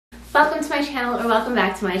Welcome to my channel, or welcome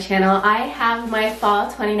back to my channel. I have my fall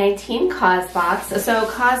 2019 Causebox. So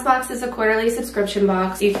Causebox is a quarterly subscription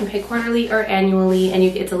box. You can pay quarterly or annually, and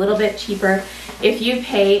it's a little bit cheaper if you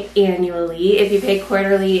pay annually. If you pay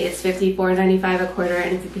quarterly, it's $54.95 a quarter,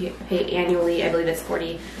 and if you pay annually, I believe it's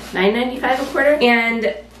 $49.95 a quarter.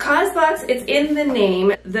 And Causebox, it's in the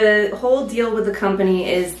name. The whole deal with the company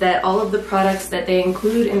is that all of the products that they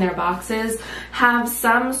include in their boxes have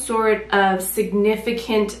some sort of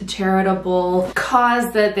significant charitable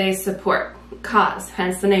cause that they support. Cause,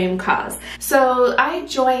 hence the name Cause. So I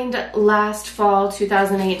joined last fall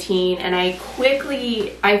 2018, and I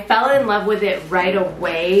fell in love with it right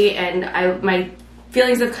away, and my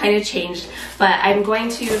feelings have kind of changed, but I'm going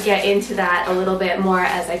to get into that a little bit more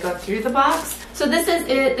as I go through the box. So this is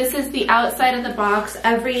it. This is the outside of the box.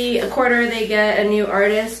 Every quarter they get a new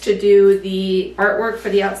artist to do the artwork for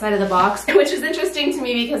the outside of the box, which is interesting to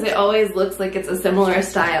me because it always looks like it's a similar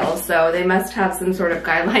style, so they must have some sort of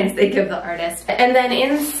guidelines they give the artist. And then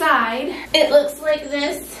inside, it looks like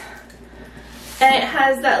this, and it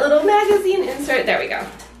has that little magazine insert. There we go.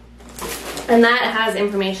 And that has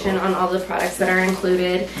information on all the products that are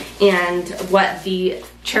included and what the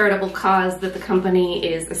charitable cause that the company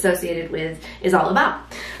is associated with is all about.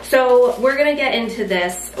 So we're gonna get into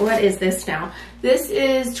this. What is this now? This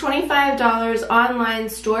is $25 online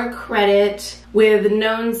store credit with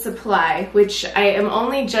known supply, which I am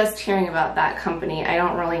only just hearing about that company. I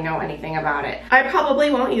don't really know anything about it. I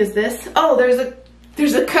probably won't use this. Oh, there's a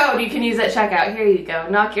code you can use at checkout. Here you go.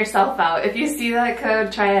 Knock yourself out. If you see that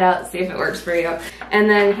code, try it out, see if it works for you. And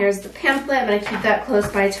then here's the pamphlet. I'm going to keep that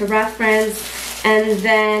close by to reference. And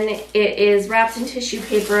then it is wrapped in tissue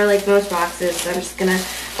paper like most boxes. So I'm just going to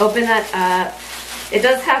open that up. It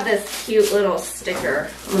does have this cute little sticker.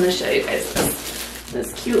 I'm going to show you guys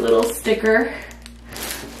this cute little sticker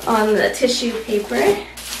on the tissue paper.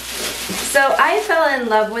 So I fell in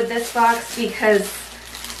love with this box because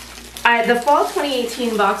the fall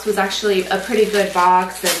 2018 box was actually a pretty good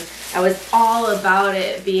box, and I was all about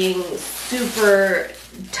it being super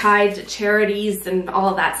tied to charities and all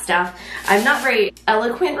of that stuff. I'm not very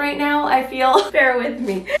eloquent right now, I feel. Bear with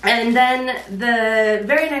me. And then the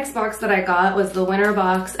very next box that I got was the winter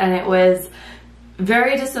box, and it was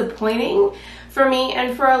very disappointing for me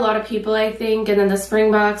and for a lot of people, I think. And then the spring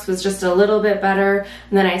box was just a little bit better.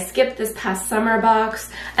 And then I skipped this past summer box.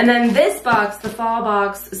 And then this box, the fall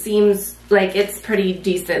box, seems like it's pretty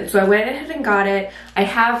decent. So I went ahead and got it. I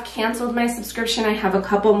have canceled my subscription. I have a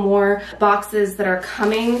couple more boxes that are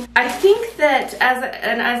coming. I think that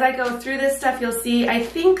as I go through this stuff, you'll see, I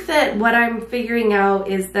think that what I'm figuring out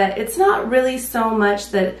is that it's not really so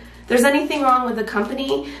much that there's anything wrong with the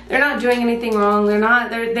company. They're not doing anything wrong.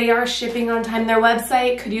 They are shipping on time. Their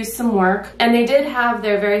website could use some work. And they did have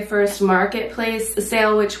their very first marketplace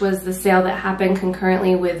sale, which was the sale that happened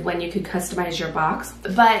concurrently with when you could customize your box.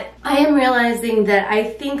 But I am realizing that I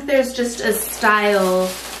think there's just a style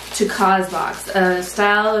to Causebox, a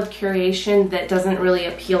style of curation that doesn't really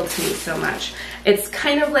appeal to me so much. It's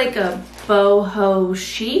kind of like a boho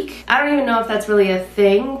chic. I don't even know if that's really a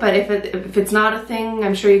thing, but if it's not a thing,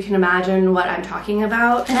 I'm sure you can imagine what I'm talking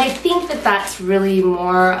about. And I think that that's really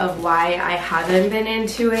more of why I haven't been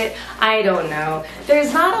into it. I don't know.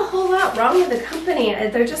 There's not a whole lot wrong with the company.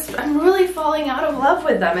 I'm really falling out of love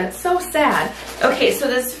with them. It's so sad. Okay, so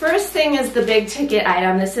this first thing is the big ticket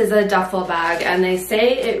item. This is a duffel bag, and they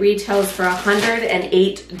say it retails for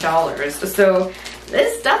 $108. So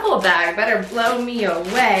this duffel bag better blow me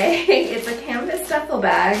away. It's a canvas duffel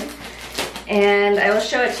bag, and I will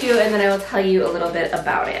show it to you, and then I will tell you a little bit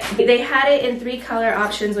about it. They had it in 3 color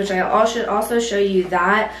options, which I should also show you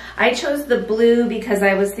that. I chose the blue because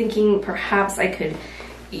I was thinking perhaps I could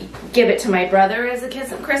give it to my brother as a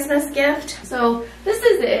Christmas gift. So this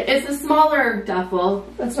is it. It's a smaller duffel.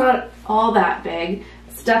 It's not all that big.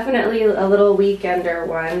 It's definitely a little weekender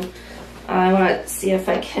one. I want to see if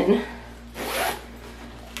I can.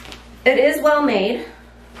 It is well made.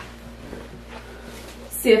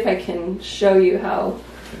 See if I can show you how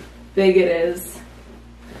big it is.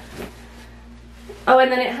 Oh,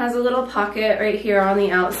 and then it has a little pocket right here on the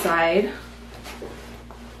outside.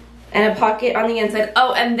 And a pocket on the inside.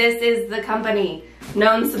 Oh, and this is the company,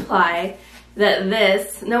 Known Supply.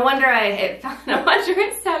 No wonder it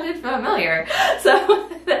sounded familiar. So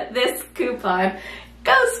that this coupon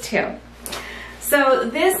goes to. So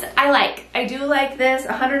this I like. I do like this.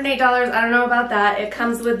 $108. I don't know about that. It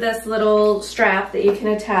comes with this little strap that you can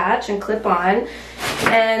attach and clip on.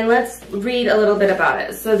 And let's read a little bit about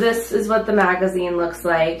it. So this is what the magazine looks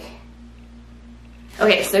like.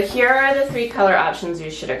 Okay, so here are the 3 color options you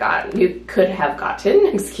could have gotten,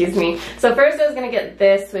 excuse me. So first I was gonna get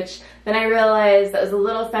this, which then I realized that was a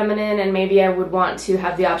little feminine and maybe I would want to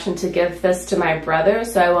have the option to give this to my brother,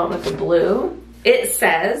 so I went with the blue. It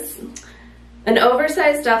says, an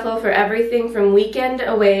oversized duffel for everything from weekends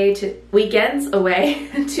away to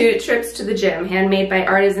trips to the gym, handmade by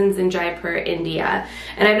artisans in Jaipur, India.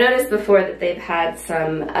 And I've noticed before that they've had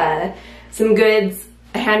some goods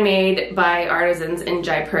handmade by artisans in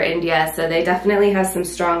Jaipur, India, so they definitely have some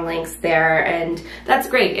strong links there, and that's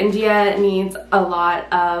great. India needs a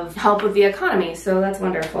lot of help with the economy, so that's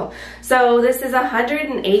wonderful. So this is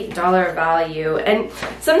 $108 value, and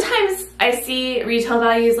sometimes I see retail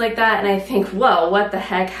values like that and I think, whoa, what the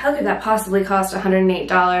heck, how could that possibly cost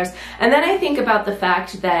 $108? And then I think about the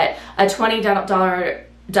fact that a $20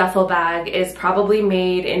 duffel bag is probably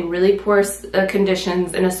made in really poor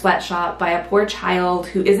conditions in a sweatshop by a poor child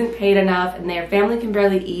who isn't paid enough and their family can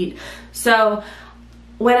barely eat. So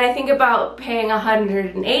when I think about paying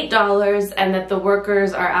 $108 and that the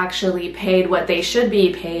workers are actually paid what they should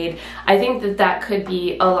be paid, I think that that could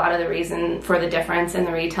be a lot of the reason for the difference in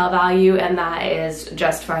the retail value, and that is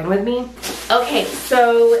just fine with me. Okay,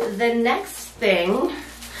 so the next thing,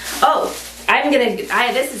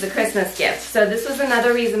 this is a Christmas gift. So this was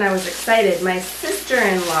another reason I was excited. My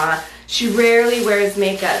sister-in-law, she rarely wears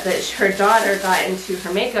makeup, but her daughter got into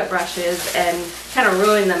her makeup brushes and kind of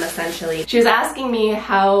ruined them essentially. She was asking me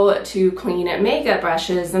how to clean up makeup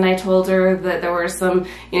brushes, and I told her that there were some,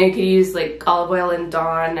 you could use like olive oil and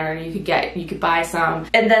Dawn, or you could buy some.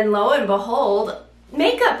 And then lo and behold,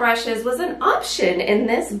 makeup brushes was an option in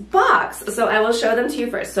this box. So I will show them to you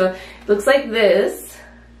first. So it looks like this.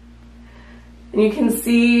 And you can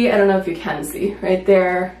see, I don't know if you can see, right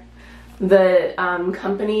there, the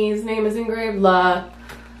company's name is engraved, La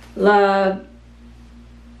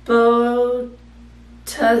Beau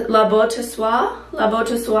Soir,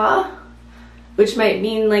 which might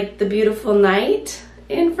mean like the beautiful night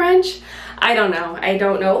in French. I don't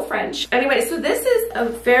know French. Anyway, so this is a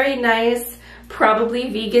very nice, probably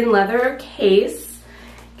vegan leather case,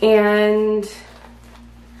 and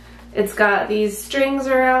it's got these strings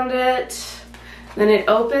around it. Then it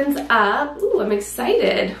opens up. Ooh, I'm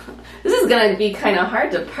excited. This is gonna be kind of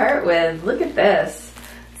hard to part with. Look at this.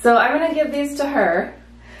 So I'm gonna give these to her.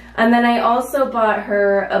 And then I also bought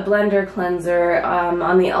her a blender cleanser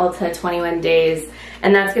on the Ulta 21 days,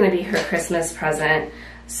 and that's gonna be her Christmas present.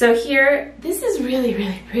 So here, this is really,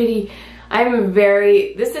 really pretty.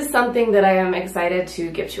 This is something that I am excited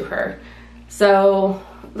to give to her. So,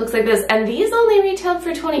 looks like this. And these only retailed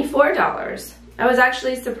for $24. I was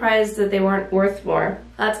actually surprised that they weren't worth more.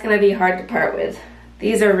 That's gonna be hard to part with.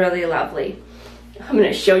 These are really lovely. I'm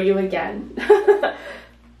gonna show you again.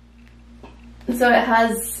 So it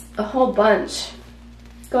has a whole bunch.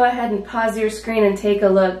 Go ahead and pause your screen and take a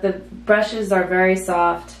look. The brushes are very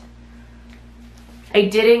soft. I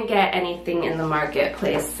didn't get anything in the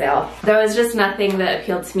marketplace sale. There was just nothing that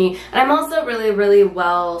appealed to me. And I'm also really, really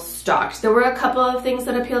well stocked. There were a couple of things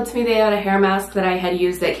that appealed to me. They had a hair mask that I had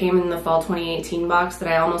used that came in the fall 2018 box that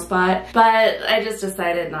I almost bought, but I just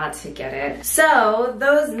decided not to get it. So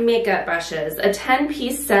those makeup brushes, a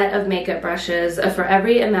 10-piece set of makeup brushes for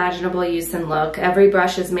every imaginable use and look. Every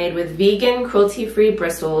brush is made with vegan, cruelty-free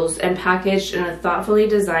bristles and packaged in a thoughtfully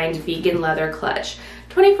designed vegan leather clutch.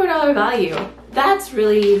 $24 value. That's a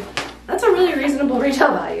really reasonable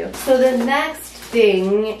retail value. So the next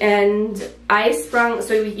thing, and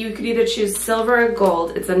so you could either choose silver or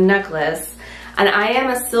gold. It's a necklace, and I am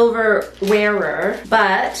a silver wearer,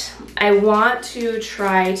 but I want to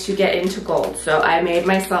try to get into gold. So I made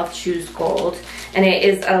myself choose gold, and it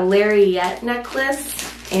is a lariat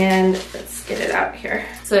necklace, and let's get it out here.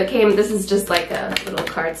 So it came, this is just like a little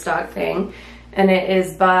cardstock thing, and it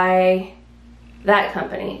is by that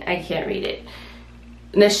company. I can't read it.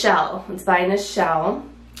 Nichelle. It's by Nichelle.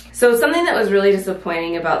 So something that was really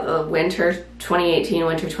disappointing about the winter 2018,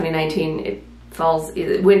 winter 2019,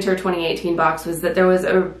 winter 2018 box was that there was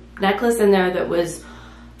a necklace in there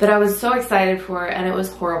that I was so excited for, and it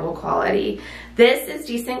was horrible quality. This is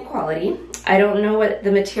decent quality. I don't know what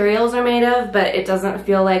the materials are made of, but it doesn't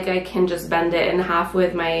feel like I can just bend it in half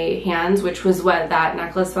with my hands, which was what that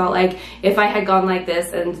necklace felt like. If I had gone like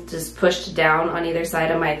this and just pushed down on either side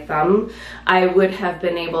of my thumb, I would have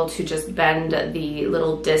been able to just bend the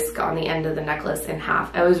little disc on the end of the necklace in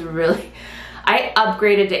half. I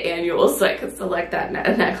upgraded to annual so I could select that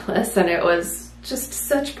necklace, and it was just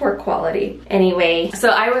such poor quality. Anyway, so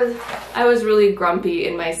I was really grumpy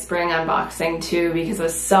in my spring unboxing too, because I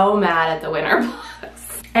was so mad at the winter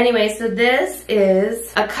box. Anyway, so this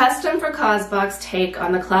is a custom for Causebox take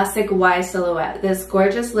on the classic Y silhouette. This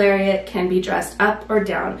gorgeous lariat can be dressed up or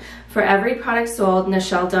down. For every product sold,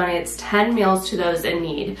 Nichelle donates 10 meals to those in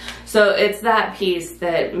need. So it's that piece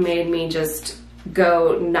that made me just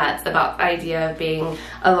go nuts about the idea of being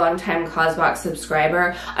a longtime Causebox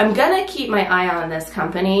subscriber. I'm gonna keep my eye on this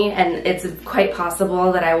company, and it's quite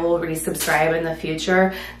possible that I will resubscribe in the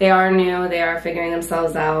future. They are new, they are figuring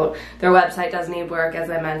themselves out. Their website does need work, as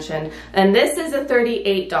I mentioned. And this is a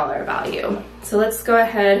 $38 value. So let's go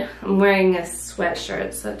ahead. I'm wearing a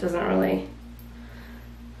sweatshirt, so it doesn't really...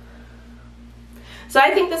 So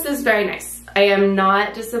I think this is very nice. I am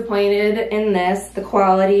not disappointed in this. The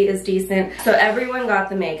quality is decent. So everyone got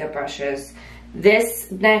the makeup brushes. This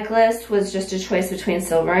necklace was just a choice between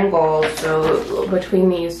silver and gold, so between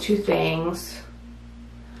these two things.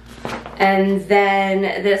 And then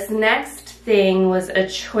this next thing was a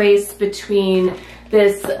choice between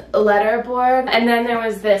this letterboard, and then there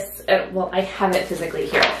was this, well, I have it physically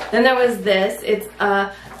here. Then there was this, it's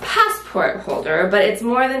a passport holder, but it's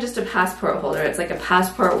more than just a passport holder. It's like a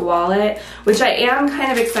passport wallet, which I am kind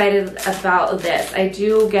of excited about this. I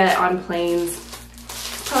do get on planes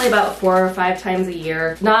probably about 4 or 5 times a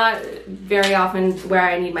year. Not very often where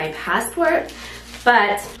I need my passport,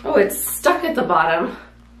 but, oh, it's stuck at the bottom.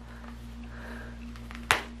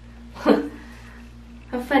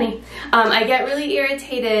 How funny. I get really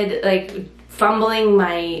irritated, like, fumbling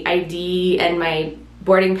my ID and my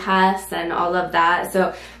boarding pass and all of that.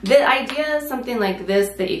 So the idea is something like this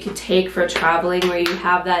that you could take for traveling, where you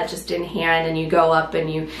have that just in hand and you go up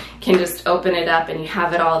and you can just open it up and you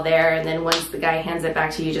have it all there, and then once the guy hands it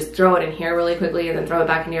back to you, you just throw it in here really quickly and then throw it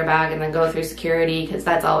back into your bag and then go through security, because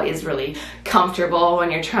that's always really comfortable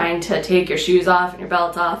when you're trying to take your shoes off and your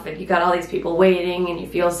belt off and you got all these people waiting and you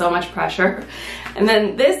feel so much pressure. And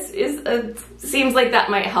then this is seems like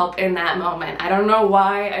that might help in that moment. I don't know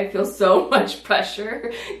why I feel so much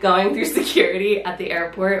pressure going through security at the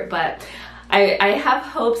airport, but I have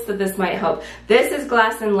hopes that this might help. This is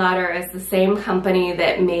Glass & Ladder. It's the same company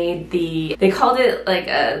that made they called it like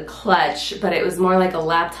a clutch, but it was more like a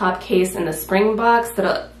laptop case in the spring box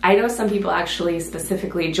that I know some people actually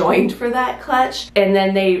specifically joined for that clutch, and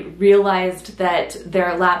then they realized that their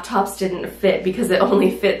laptops didn't fit because it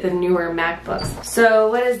only fit the newer MacBooks. So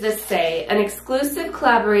what does this say? An exclusive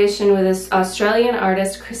collaboration with this Australian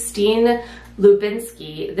artist, Christine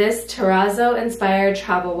Lubinski. This terrazzo-inspired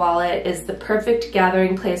travel wallet is the perfect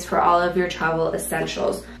gathering place for all of your travel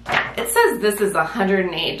essentials. It says this is a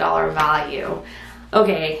 $108 value.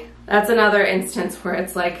 Okay, that's another instance where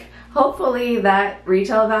it's like, hopefully that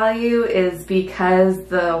retail value is because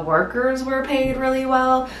the workers were paid really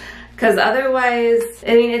well. Because otherwise,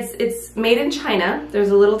 I mean, it's made in China. There's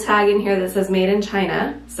a little tag in here that says made in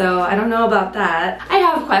China. So I don't know about that. I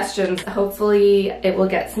have questions. Hopefully it will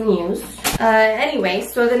get some use. Anyway,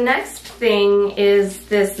 so the next thing is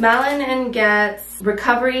this Malin & Getz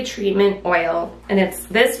Recovery Treatment Oil. And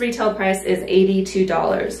this retail price is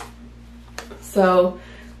 $82. So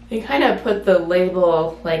they kind of put the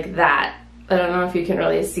label like that. I don't know if you can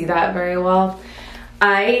really see that very well.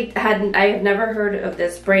 I have never heard of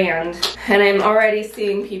this brand, and I'm already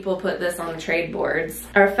seeing people put this on trade boards.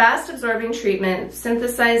 Our fast absorbing treatment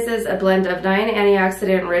synthesizes a blend of 9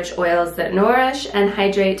 antioxidant-rich oils that nourish and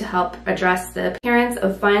hydrate to help address the appearance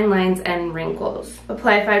of fine lines and wrinkles.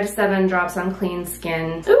 Apply 5 to 7 drops on clean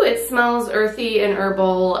skin. Ooh, it smells earthy and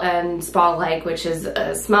herbal and spa-like, which is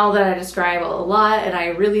a smell that I describe a lot, and I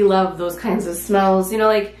really love those kinds of smells. You know,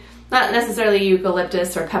 like, not necessarily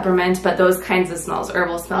eucalyptus or peppermint, but those kinds of smells,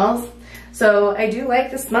 herbal smells. So I do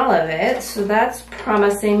like the smell of it, so that's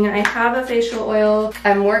promising. I have a facial oil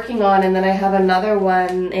I'm working on, and then I have another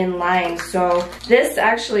one in line. So this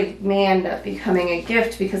actually may end up becoming a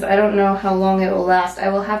gift because I don't know how long it will last. I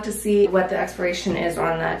will have to see what the expiration is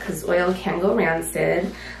on that because oil can go rancid.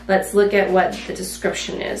 Let's look at what the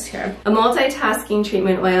description is here. A multitasking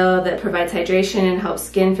treatment oil that provides hydration and helps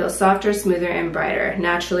skin feel softer, smoother, and brighter.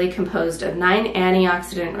 Naturally composed of 9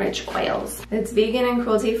 antioxidant-rich oils. It's vegan and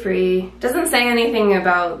cruelty-free. Doesn't say anything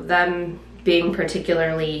about them being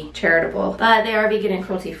particularly charitable, but they are vegan and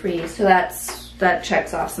cruelty-free, so that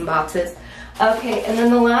checks off some boxes. Okay, and then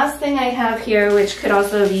the last thing I have here, which could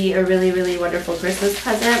also be a really, really wonderful Christmas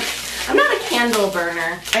present. I'm not a candle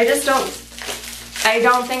burner. I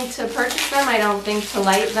don't think to purchase them, I don't think to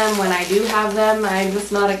light them when I do have them. I'm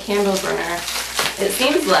just not a candle burner. It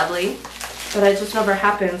seems lovely, but it just never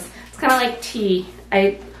happens. It's kind of like tea.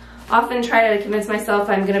 I often try to convince myself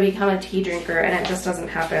I'm gonna become a tea drinker and it just doesn't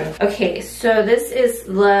happen. Okay, so this is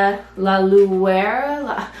La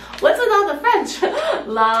Lueur. What's with all the French? much.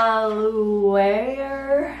 La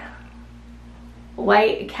Luere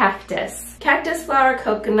white cactus. Cactus flower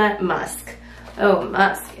coconut musk. Oh,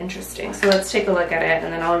 musk, interesting. So let's take a look at it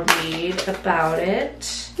and then I'll read about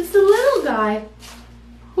it. It's a little guy.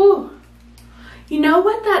 Whew. You know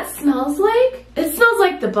what that smells like? It smells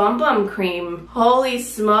like the Bum Bum cream. Holy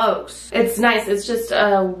smokes. It's nice. It's just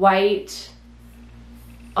a white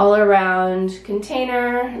all around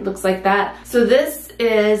container. It looks like that. So this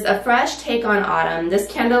is a fresh take on autumn. This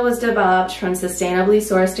candle was developed from sustainably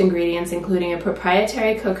sourced ingredients, including a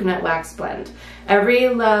proprietary coconut wax blend. Every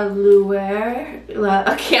La Luere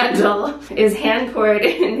candle is hand poured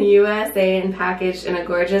in the USA and packaged in a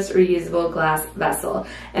gorgeous reusable glass vessel,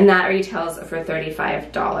 and that retails for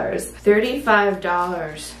 $35.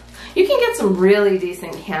 $35. You can get some really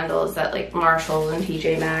decent candles at like Marshalls and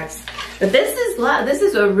TJ Maxx. But this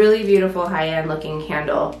is a really beautiful high-end looking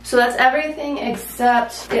candle. So that's everything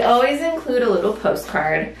except they always include a little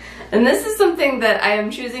postcard. And this is something that I am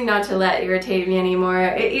choosing not to let irritate me anymore.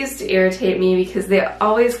 It used to irritate me because they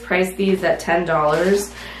always price these at $10.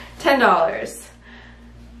 $10.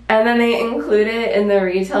 And then they include it in the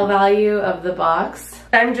retail value of the box.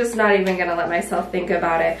 I'm just not even gonna let myself think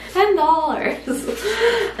about it.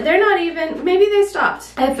 $10. They're not even, maybe they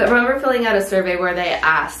stopped. I remember filling out a survey where they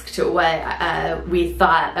asked what we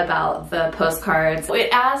thought about the postcards. It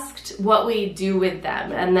asked what we do with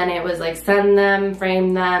them, and then it was like send them,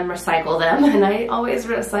 frame them, recycle them, and I always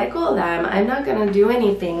recycle them. I'm not gonna do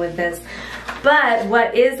anything with this. But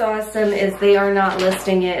what is awesome is they are not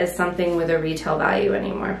listing it as something with a retail value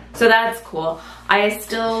anymore. So that's cool. I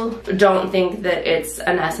still don't think that it's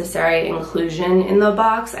a necessary inclusion in the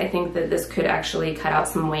box. I think that this could actually cut out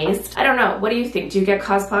some waste. I don't know. What do you think? Do you get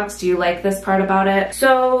Causebox? Do you like this part about it?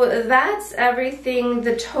 So that's everything.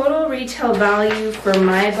 The total retail value for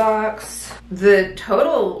my box. The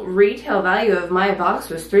total retail value of my box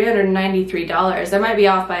was $393. I might be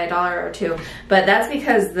off by $1 or $2, but that's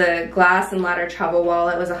because the glass and ladder travel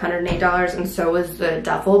wallet was $108 and so was the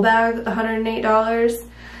duffel bag $108.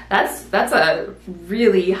 That's a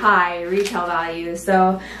really high retail value.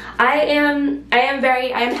 So I am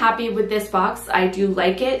happy with this box. I do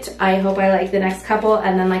like it. I hope I like the next couple.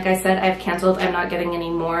 And then like I said, I've canceled. I'm not getting any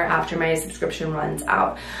more after my subscription runs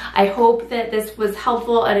out. I hope that this was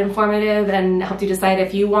helpful and informative and helped you decide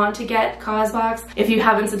if you want to get Causebox. If you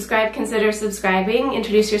haven't subscribed, consider subscribing.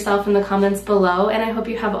 Introduce yourself in the comments below. And I hope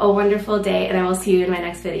you have a wonderful day and I will see you in my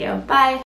next video. Bye.